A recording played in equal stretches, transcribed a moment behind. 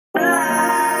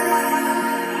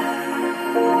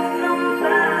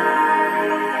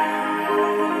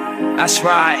That's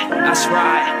right, that's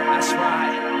right, that's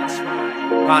right, that's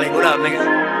right. Molly, what up, nigga?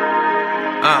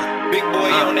 Big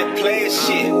boy on that player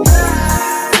shit.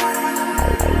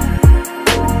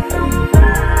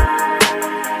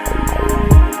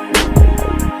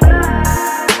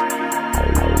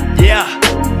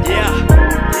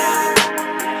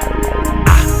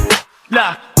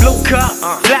 Look, blue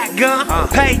cup, black gun,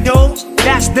 pay dues,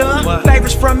 that's done. What?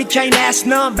 Favors from me, can't ask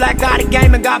none. Black out the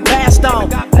game and got passed on.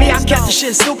 Me, I kept the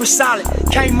shit super solid.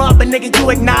 Came up, a nigga, you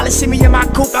acknowledge. See me in my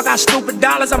coupe, I got stupid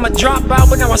dollars. I'm a dropout,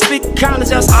 but now I speak in college.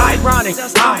 That's ironic,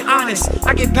 I'm honest.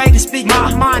 I get paid to speak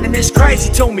my mind, and it's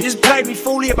crazy to me. Just play me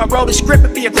fully. If I wrote a script,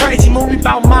 it'd be a crazy movie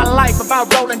about my life,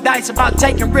 about rolling dice, about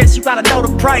taking risks. You gotta know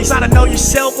the price, gotta know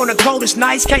yourself on the coldest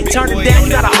nights. Can't turn it down,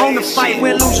 you gotta own the fight.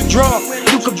 Win, lose, or draw.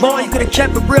 You could ball, you could've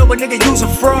kept it real, but nigga, use a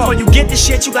fraud. When you get this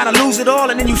shit, you gotta lose it all,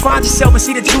 and then you find yourself and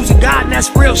see the truth of God, and that's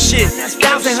real shit.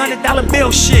 $1,000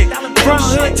 bill shit, from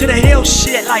hood to the hill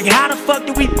shit. Like how the fuck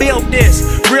do we build this?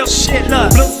 Real shit,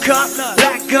 look. Blue cup,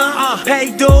 black gun,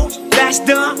 pay dues, that's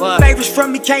done. Favors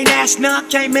from me, can't ask none.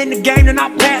 Came in the game and I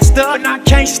passed up, and I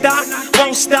can't stop,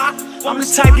 won't stop. I'm the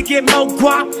type to get more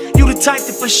guap. You the type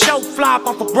to for show flop.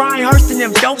 I'm for Brian Hurst and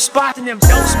them dope spots and them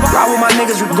dope spots. Ride with my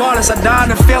niggas regardless. I died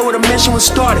in the field where the mission was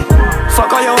started. Fuck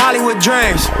all your Hollywood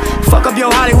dreams. Fuck up your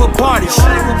Hollywood parties.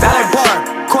 Ballet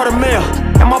bar,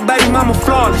 $250,000. And my baby mama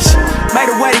flawless.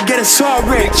 Made a way to get us all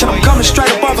rich. And I'm coming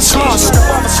straight up off a Hussle-Slauson.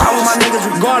 Ride with my niggas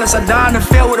regardless. I died in the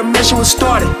field where the mission was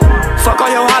started. Fuck all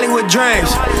your Hollywood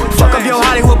dreams. Fuck up your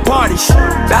Hollywood parties.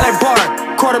 Ballet bar,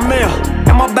 $250,000.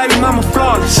 And my baby mama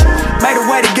flawless. Made a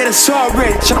way to get us all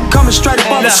rich. And I'm coming straight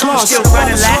up off the Hussle-Slauson. Still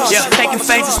running laps, yeah. Taking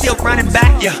phases, still running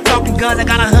back, yeah. Talking guns, I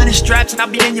got 100 straps. And I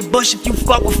be in your bush if you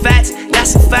fuck with fats.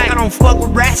 That's a fact, I don't fuck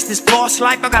with rats. This boss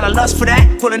life, I got a lust for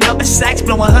that. Pulling up in sacks,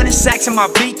 blowing 100 sacks in my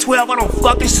V12. I don't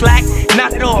fucking slack,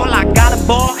 not at all. I got a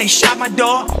ball, ain't shot my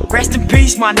dog. Rest in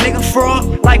peace, my nigga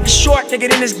fraud. Life is short, nigga,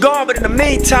 in this guard. But in the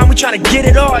meantime, we tryna get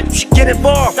it all. You should get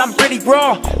involved, I'm pretty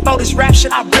raw. For this rap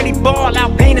shit, I really ball.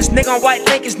 Out penis, nigga on white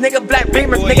Lakers, nigga black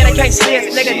beamers, nigga they can't see us,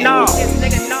 nigga no.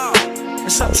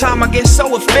 And sometimes I get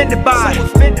so offended by it.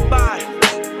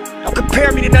 Don't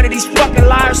compare me to none of these fucking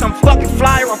liars. I'm fucking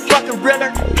flyer, I'm fucking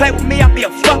realer. Play with me, I'll be a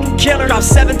fucking killer. Got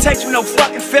 7 takes with no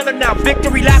fucking filler. Now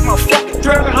victory lap, my fucking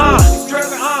thriller,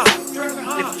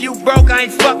 If you broke, I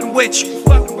ain't fucking with you.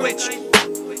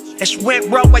 That you went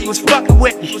broke while you was fucking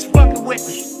with me.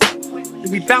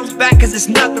 And we bounce back cause it's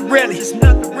nothing really.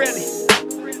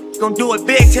 Gonna do it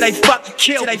big till they fucking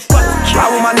kill. Ride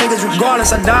with my niggas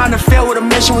regardless. I died in the field where the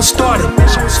mission was started.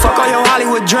 Fuck all your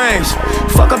Hollywood dreams.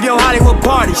 Fuck up your Hollywood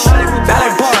parties.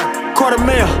 Ballet bar,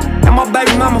 $250,000. And my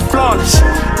baby mama flawless.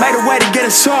 Made a way to get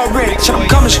us all rich. And I'm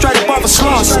coming straight up off a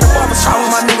Hussle-Slauson. Ride with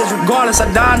my niggas regardless. I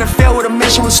died in the field where the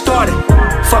mission was started.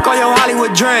 Fuck all your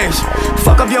Hollywood dreams.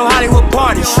 Fuck up your Hollywood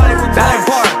parties. Ballet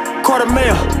bar,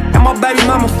 $250,000. And my baby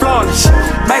mama flawless.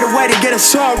 Made a way to get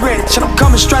us all rich. And I'm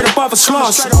coming straight up off a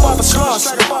Hussle-Slauson.